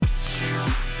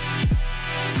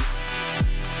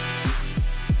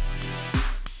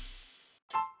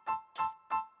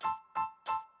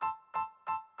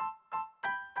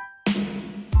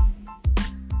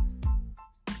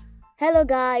Hello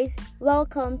guys,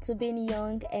 welcome to Being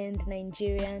Young and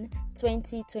Nigerian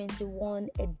 2021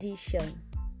 edition.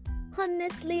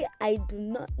 Honestly, I do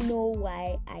not know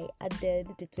why I added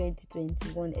the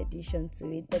 2021 edition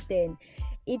to it, but then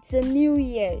it's a new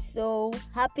year, so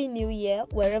happy new year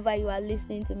wherever you are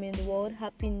listening to me in the world.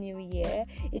 Happy new year.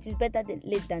 It is better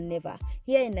late than never.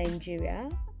 Here in Nigeria,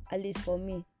 at least for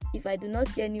me, if I do not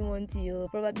see anyone till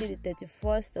probably the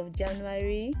 31st of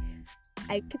January,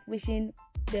 I keep wishing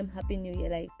them happy new year.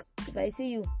 Like if I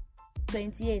see you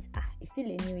 28, it's still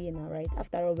a new year now, right?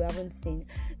 After all, we haven't seen.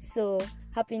 So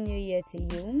happy new year to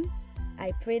you.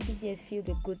 I pray this year is filled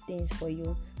with good things for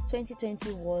you.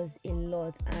 2020 was a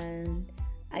lot, and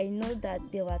I know that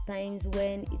there were times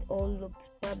when it all looked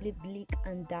probably bleak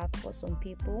and dark for some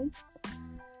people.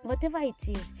 Whatever it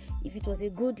is, if it was a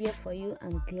good year for you,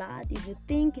 I'm glad. If you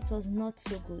think it was not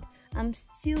so good, I'm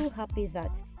still happy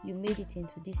that you made it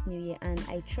into this new year, and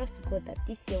I trust God that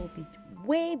this year will be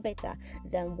way better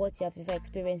than what you have ever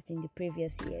experienced in the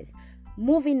previous years.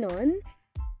 Moving on,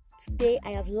 today I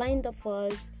have lined up for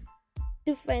us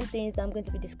different things that I'm going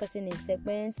to be discussing in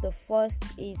segments. The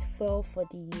first is fail for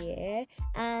the year,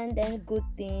 and then good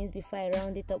things before I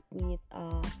round it up with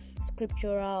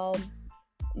scriptural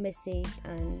message,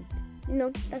 and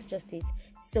that's just it.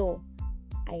 So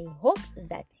I hope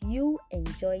that you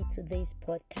enjoy today's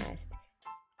podcast.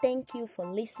 Thank you for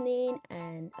listening,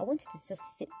 and I want you to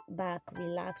just sit back,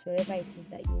 relax wherever it is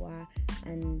that you are,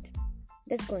 and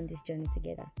let's go on this journey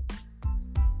together.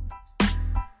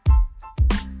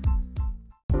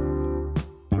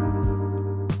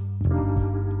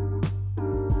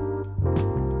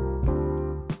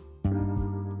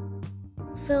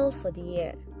 Fail for the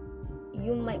year.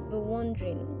 You might be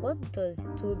wondering, what does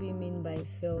Toby mean by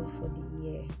fail for the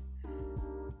year?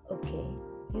 Okay,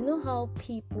 you know how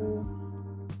people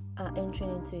are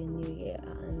entering into a new year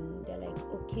and they're like,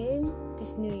 okay,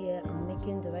 this new year I'm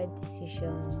making the right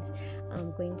decisions.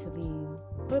 I'm going to be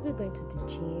probably going to the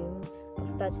gym. I'll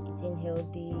start eating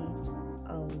healthy.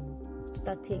 I'll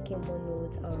start taking more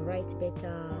notes. I'll write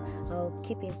better. I'll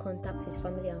keep in contact with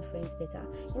family and friends better.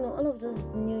 All of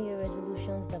those New Year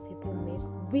resolutions that people make,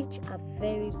 which are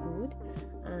very good,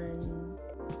 and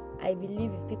I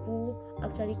believe if people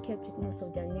actually kept with most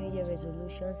of their New Year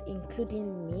resolutions,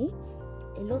 including me,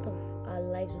 a lot of our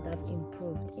lives would have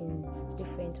improved in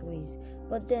different ways.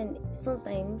 But then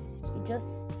sometimes you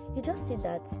just see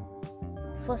that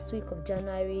first week of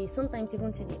January, sometimes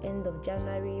even to the end of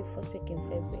January, first week in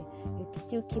February, you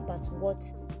still keep at what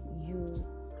you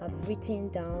have written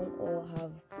down or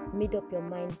have made up your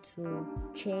mind to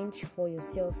change for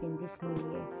yourself in this new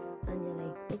year. And you're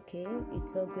like, okay,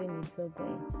 it's all going.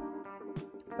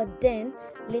 But then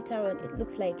later on, it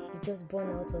looks like you just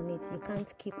burn out on it. You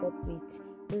can't keep up with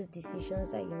those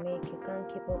decisions that you make. You can't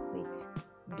keep up with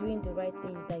doing the right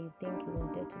things that you think you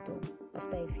wanted to do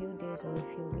after a few days or a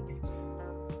few weeks.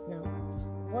 Now,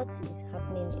 what is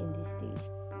happening in this stage?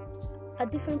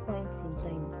 At different points in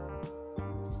time,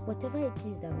 whatever it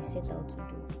is that we set out to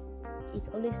do, it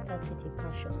always starts with a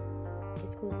passion.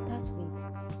 It could start with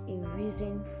a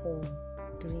reason for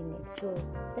doing it. So,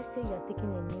 let's say you are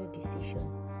taking a new decision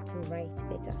to write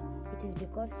better. It is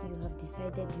because you have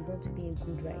decided you want to be a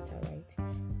good writer, right?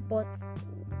 But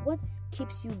what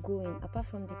keeps you going apart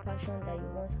from the passion that you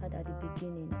once had at the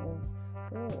beginning, or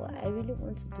I really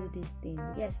want to do this thing.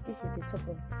 Yes, this is the top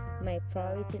of my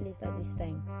priority list at this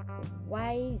time.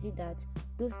 Why is it that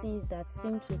those things that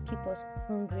seem to keep us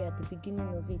hungry at the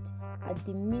beginning of it, at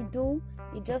the middle,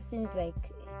 it just seems like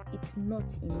it's not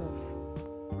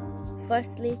enough?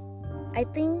 Firstly, I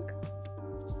think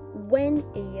when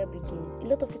a year begins, a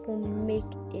lot of people make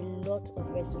a lot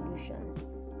of resolutions.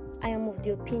 I am of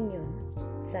the opinion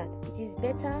that it is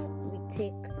better we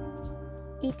take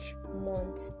each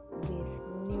month with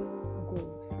new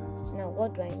goals. Now,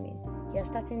 what do I mean? You're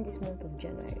starting this month of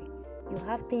January. You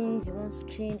have things you want to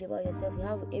change about yourself. You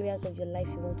have areas of your life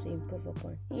you want to improve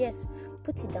upon. Yes,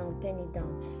 put it down, pen it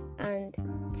down, and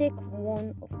take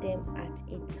one of them at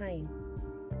a time.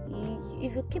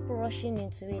 If you keep rushing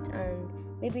into it and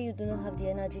maybe you do not have the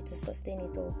energy to sustain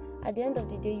it all, at the end of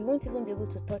the day, you won't even be able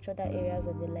to touch other areas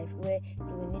of your life where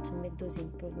you will need to make those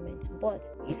improvements. But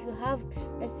if you have,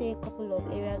 let's say, a couple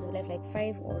of areas of life, like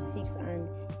 5 or 6, and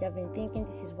you have been thinking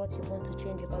this is what you want to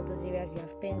change about those areas, you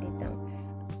have penned it down.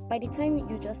 By the time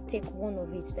you just take one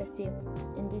of it, let's say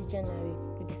in this January,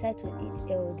 you decide to eat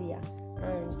healthier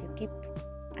and you keep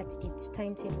at its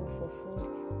timetable for food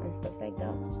and stuff like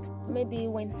that. Maybe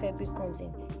when February comes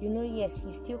in, yes,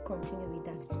 you still continue with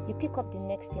that. You pick up the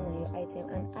next thing on your item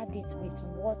and add it with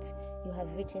what you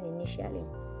have written initially.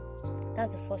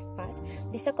 That's the first part.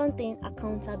 The second thing,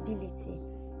 accountability.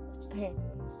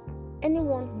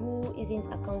 anyone who isn't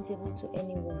accountable to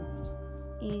anyone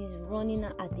is running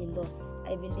at a loss.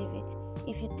 I believe it.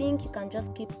 If you think you can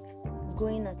just keep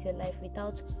going at your life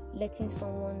without letting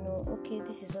someone know, okay,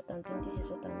 this is what I'm doing, this is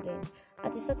what I'm doing,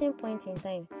 at a certain point in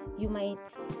time, you might,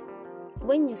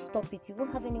 when you stop it, you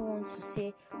won't have anyone to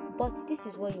say, but this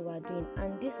is what you are doing,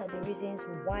 and these are the reasons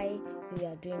why you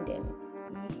are doing them.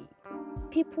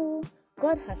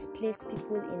 God has placed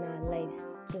people in our lives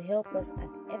to help us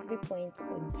at every point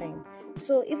in time.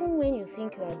 So even when you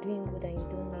think you are doing good and you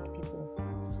don't need people,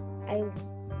 I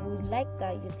would like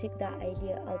that you take that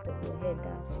idea out of your head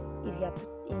that if you are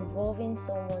involving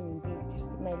someone in this,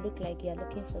 it might look like you are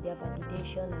looking for their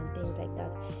validation and things like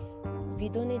that. We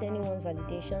don't need anyone's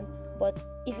validation, but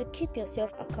if you keep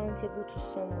yourself accountable to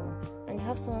someone and you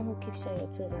have someone who keeps you on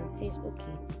your toes and says,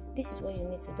 okay, this is what you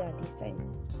need to do at this time,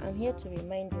 I'm here to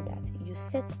remind you that you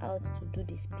set out to do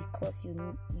this because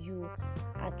you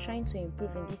are trying to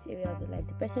improve in this area of your life.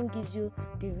 The person gives you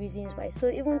the reasons why. So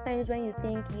even times when you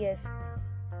think, yes,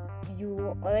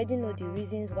 you already know the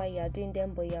reasons why you are doing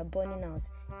them, but you are burning out,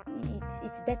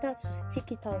 it's better to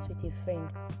stick it out with a friend.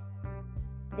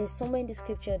 There's somewhere in the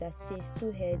scripture that says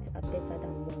 2 heads are better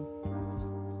than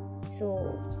one.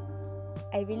 So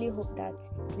I really hope that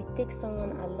we take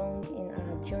someone along in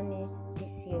our journey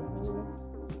this year,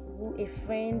 who a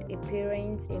friend, a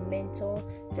parent, a mentor,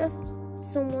 just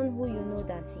someone who you know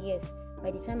that, yes,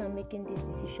 by the time I'm making this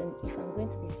decision, if I'm going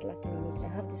to be slacking in it,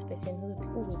 I have this person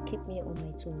who will keep me on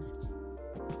my toes.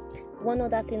 One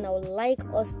other thing I would like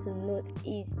us to note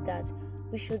is that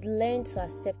we should learn to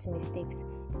accept mistakes.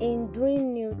 In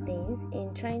doing new things,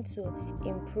 in trying to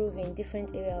improve in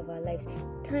different areas of our lives,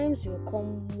 times will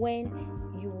come when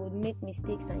you will make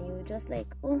mistakes and you will just like,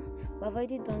 oh, I've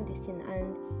already done this thing.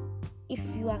 And if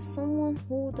you are someone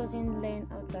who doesn't learn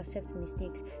how to accept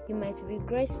mistakes, you might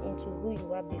regress into who you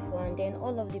were before, and then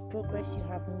all of the progress you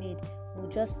have made will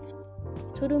just,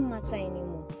 it wouldn't matter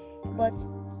anymore. But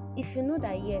if you know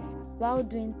that, yes, while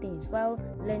doing things, while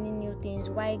learning new things,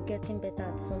 while getting better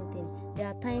at something, there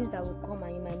are times that will come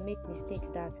and you might make mistakes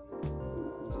that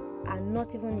are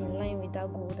not even in line with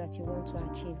that goal that you want to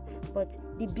achieve. But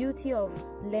the beauty of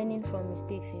learning from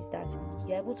mistakes is that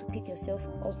you're able to pick yourself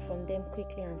up from them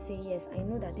quickly and say, yes, I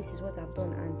know that this is what I've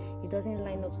done and it doesn't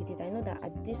line up with it. I know that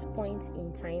at this point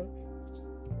in time,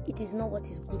 it is not what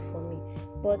is good for me.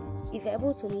 But if you're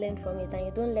able to learn from it and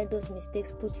you don't let those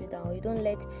mistakes put you down, you don't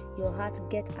let your heart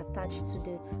get attached to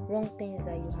the wrong things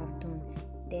that you have done,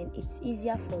 then it's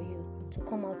easier for you to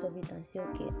come out of it and say,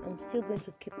 okay, I'm still going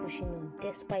to keep pushing on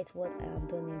despite what I have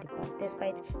done in the past,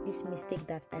 despite this mistake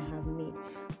that I have made.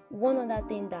 One other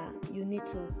thing that you need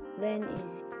to learn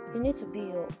is you need to be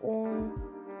your own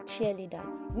cheerleader.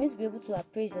 You need to be able to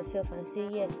appraise yourself and say,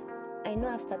 yes, I know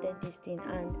I've started this thing,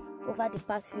 and over the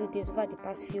past few days, over the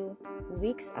past few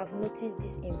weeks, I've noticed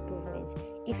this improvement.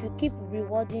 If you keep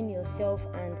rewarding yourself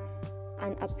and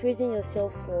appraising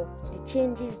yourself for the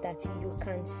changes that you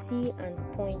can see and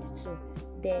point to,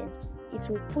 then it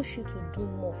will push you to do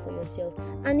more for yourself.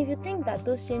 And if you think that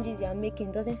those changes you are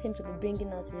making doesn't seem to be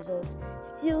bringing out results,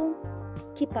 still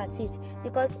keep at it,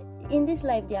 because in this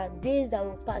life there are days that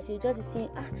will pass, you'll just be saying,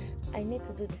 I need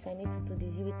to do this, I need to do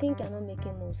this. You will think you're not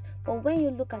making moves, but when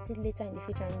you look at it later in the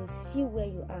future and you see where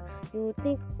you are, you will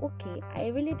think, okay, I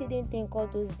really didn't think all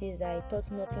those days that I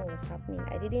thought nothing was happening,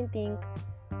 I didn't think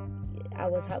I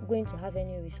was going to have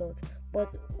any result.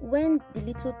 But when the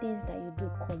little things that you do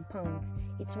compounds,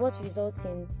 it's what results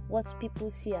in what people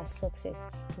see as success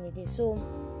in a day. So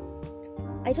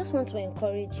I just want to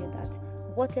encourage you that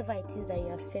whatever it is that you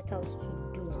have set out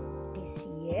to do this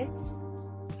year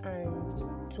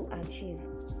and to achieve,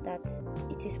 that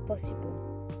it is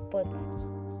possible. But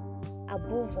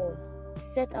above all,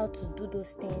 set out to do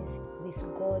those things with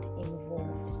God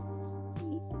involved.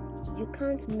 You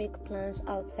can't make plans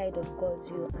outside of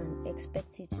God's will and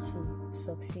expect it to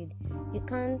succeed. You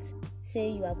can't say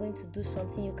you are going to do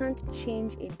something. You can't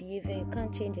change a behavior. You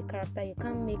can't change a character. You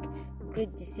can't make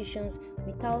great decisions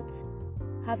without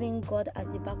having God as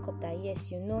the backup. That yes,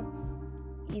 you know,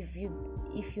 if you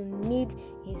need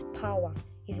His power,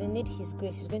 if you need His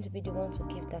grace, He's going to be the one to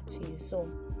give that to you. So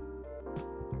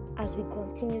as we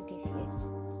continue this year,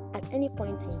 at any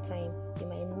point in time, you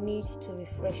might need to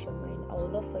refresh your mind. I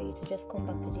would love for you to just come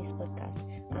back to this podcast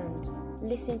and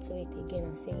listen to it again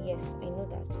and say, yes, I know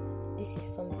that this is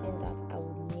something that I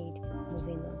would need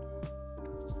moving on.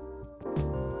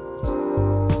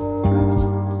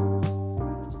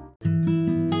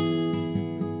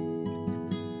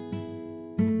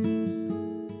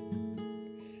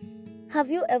 Have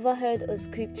you ever heard a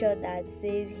scripture that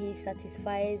says, He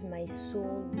satisfies my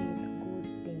soul with good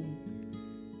things?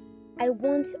 I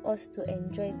want us to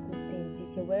enjoy good things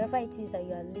this year. Wherever it is that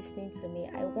you are listening to me,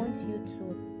 I want you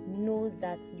to know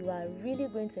that you are really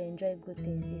going to enjoy good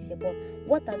things this year. But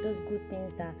what are those good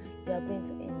things that you are going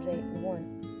to enjoy?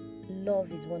 One,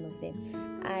 love is one of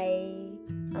them. I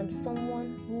am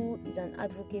someone who is an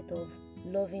advocate of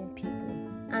loving people,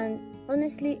 and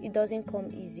honestly, it doesn't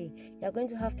come easy. You're going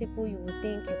to have people you will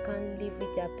think you can't live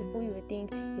with. There are people you will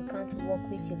think you can't work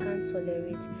with, you can't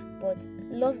tolerate. But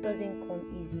love doesn't come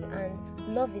easy, and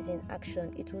love is in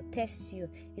action. It will test you.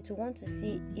 It will want to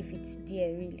see if it's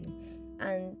there really.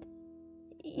 And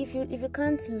if you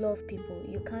can't love people,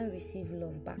 you can't receive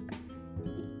love back.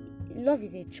 Love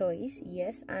is a choice,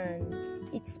 yes, and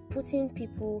it's putting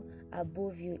people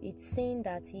above you. It's saying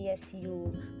that yes,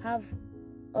 you have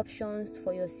options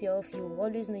for yourself, you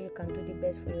always know you can do the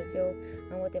best for yourself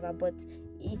and whatever, but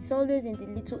it's always in the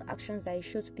little actions that you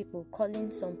show to people, calling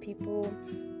some people,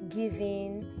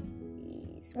 giving.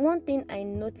 One thing I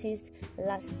noticed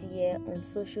last year on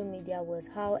social media was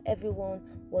how everyone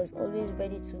was always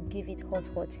ready to give it hot.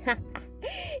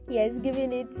 Yes,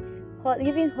 giving hot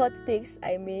takes,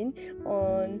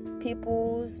 on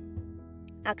people's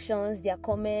actions, their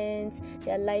comments,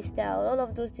 their lifestyle, all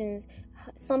of those things.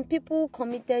 Some people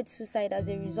committed suicide as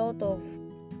a result of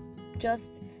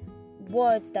just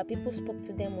words that people spoke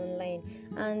to them online,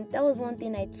 and that was one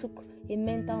thing I took a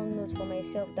mental note for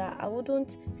myself, that I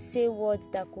wouldn't say words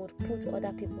that could put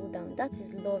other people down. That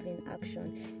is love in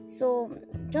action. So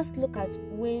just look at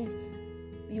ways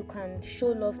you can show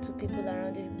love to people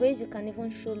around you, ways you can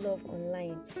even show love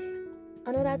online.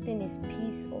 Another thing is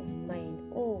peace of mind.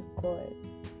 Oh God,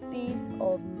 peace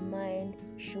of mind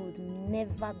should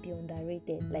never be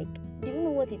underrated. Like, do you know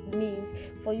what it means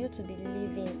for you to be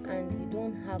living and you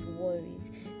don't have worries?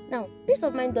 Now, peace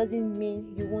of mind doesn't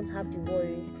mean you won't have the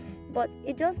worries, but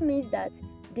it just means that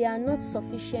they are not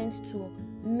sufficient to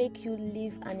make you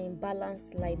live an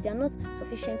imbalanced life. They are not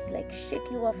sufficient to shake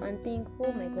you off and think,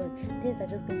 oh my God, things are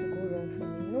just going to go wrong for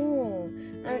me. No.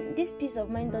 And this peace of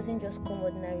mind doesn't just come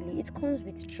ordinarily. It comes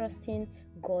with trusting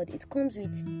God. It comes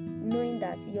with knowing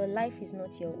that your life is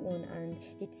not your own, and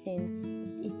it's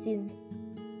in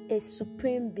a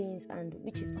supreme being's hand,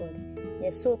 which is God. Yeah,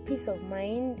 so peace of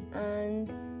mind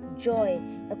and joy.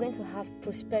 You're going to have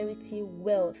prosperity,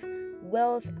 wealth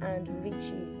and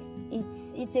riches.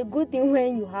 It's a good thing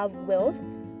when you have wealth.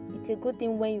 It's a good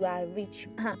thing when you are rich.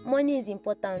 Money is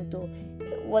important though.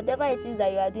 Whatever it is that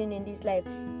you are doing in this life,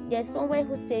 there's someone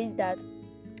who says that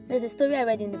there's a story I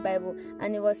read in the Bible,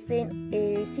 and it was saying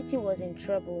a city was in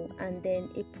trouble, and then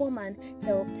a poor man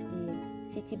helped the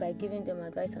city by giving them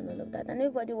advice and all of that, and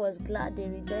everybody was glad. They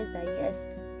rejoiced that yes,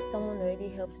 someone already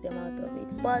helped them out of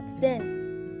it. But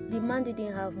then the man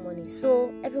didn't have money,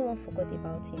 so everyone forgot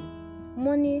about him.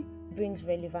 Money brings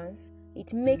relevance.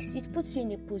 It puts you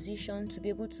in a position to be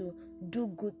able to do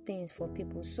good things for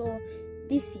people. So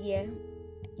this year,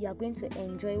 you are going to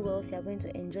enjoy wealth, you are going to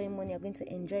enjoy money, you are going to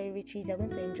enjoy riches, you are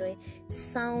going to enjoy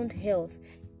sound health.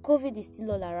 COVID is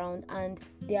still all around, and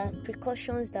there are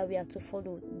precautions that we have to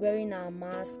follow, wearing our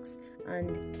masks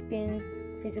and keeping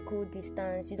physical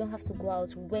distance. You don't have to go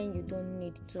out when you don't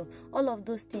need to. All of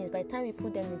those things, by the time we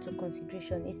put them into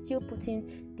consideration, it's still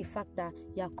putting the fact that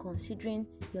you are considering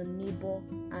your neighbor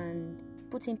and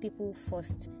putting people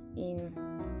first in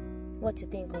what you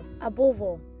think of. Above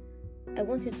all, I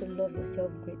want you to love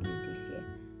yourself greatly this year.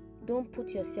 Don't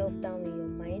put yourself down in your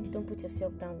mind. Don't put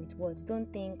yourself down with words.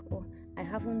 Don't think, oh, I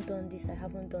haven't done this, I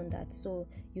haven't done that, so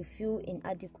you feel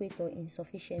inadequate or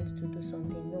insufficient to do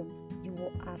something. No, you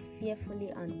are fearfully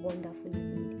and wonderfully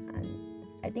made. And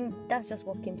I think that's just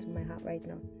what came to my heart right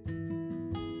now.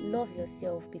 Love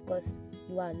yourself, because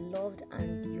you are loved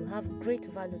and you have great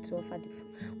value to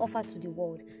offer to the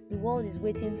world. The world is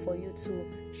waiting for you to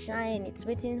shine. It's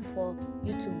waiting for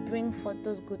you to bring forth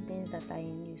those good things that are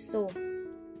in you. So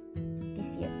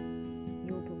this year,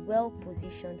 you'll be well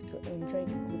positioned to enjoy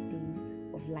the good things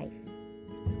of life.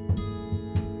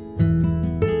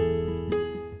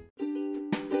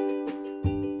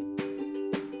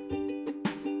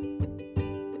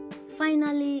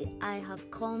 Finally, I have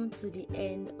come to the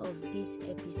end of this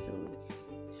episode.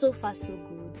 So far, so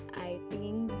good. I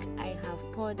think I have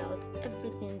poured out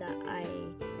everything that I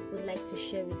would like to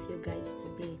share with you guys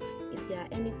today. If there are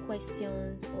any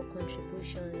questions or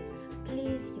contributions,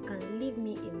 please, you can leave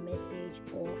me a message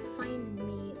or find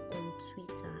me on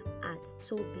Twitter at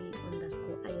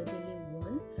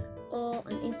Toby_Ayodele1 or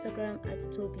on Instagram at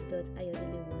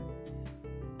Toby.Ayodele1.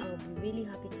 I'll be really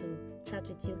happy to chat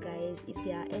with you guys. If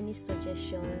there are any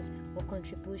suggestions or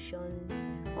contributions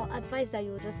or advice that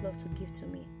you would just love to give to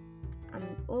me,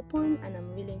 I'm open and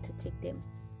I'm willing to take them.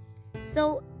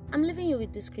 So I'm leaving you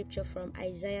with the scripture from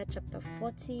Isaiah chapter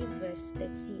 40, verse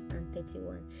 30 and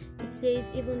 31. It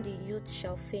says, "Even the youth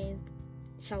shall faint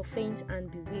and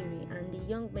be weary, and the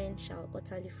young men shall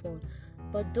utterly fall.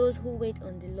 But those who wait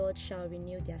on the Lord shall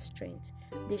renew their strength.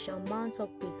 They shall mount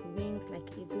up with wings like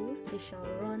eagles. They shall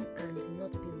run and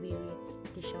not be weary.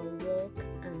 They shall walk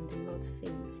and not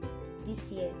faint."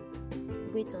 This year,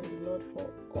 wait on the Lord for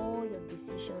all your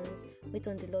decisions. Wait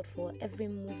on the Lord for every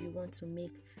move you want to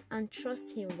make, and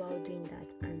trust Him while doing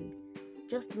that. And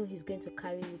just know He's going to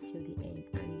carry you till the end,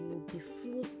 and you will be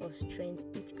full of strength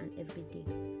each and every day.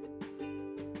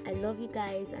 I love you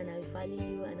guys, and I value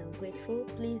you, and I'm grateful.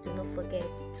 Please do not forget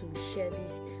to share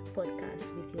this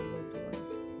podcast with your loved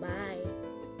ones. Bye.